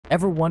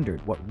Ever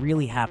wondered what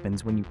really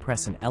happens when you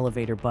press an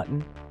elevator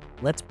button?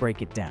 Let's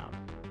break it down.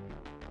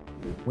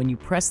 When you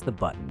press the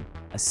button,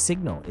 a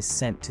signal is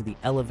sent to the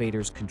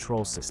elevator's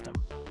control system,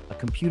 a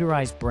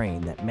computerized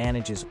brain that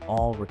manages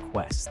all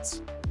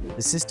requests.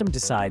 The system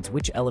decides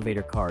which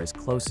elevator car is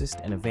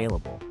closest and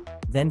available,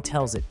 then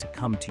tells it to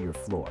come to your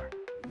floor.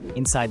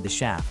 Inside the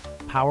shaft,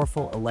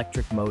 powerful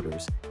electric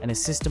motors and a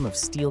system of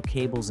steel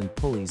cables and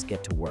pulleys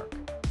get to work.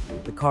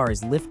 The car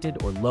is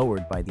lifted or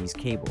lowered by these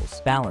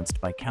cables, balanced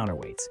by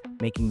counterweights,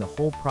 making the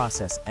whole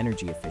process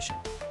energy efficient.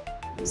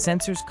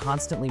 Sensors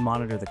constantly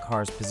monitor the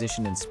car's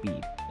position and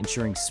speed,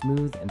 ensuring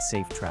smooth and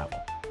safe travel.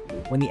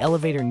 When the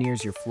elevator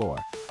nears your floor,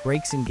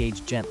 brakes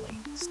engage gently,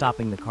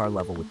 stopping the car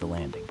level with the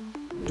landing.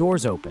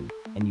 Doors open,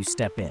 and you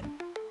step in.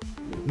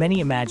 Many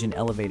imagine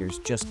elevators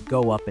just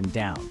go up and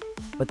down,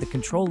 but the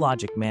control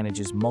logic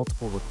manages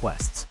multiple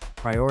requests,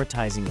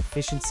 prioritizing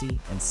efficiency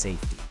and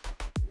safety.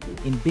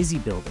 In busy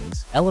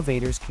buildings,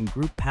 elevators can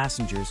group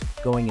passengers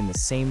going in the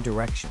same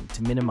direction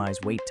to minimize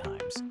wait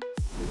times.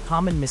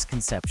 Common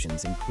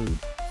misconceptions include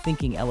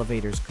thinking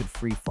elevators could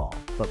free fall,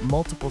 but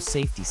multiple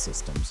safety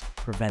systems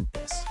prevent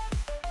this.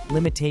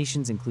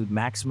 Limitations include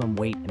maximum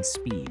weight and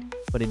speed,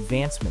 but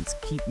advancements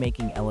keep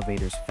making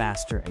elevators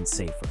faster and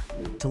safer.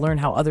 To learn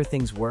how other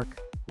things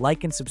work,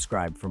 like and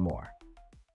subscribe for more.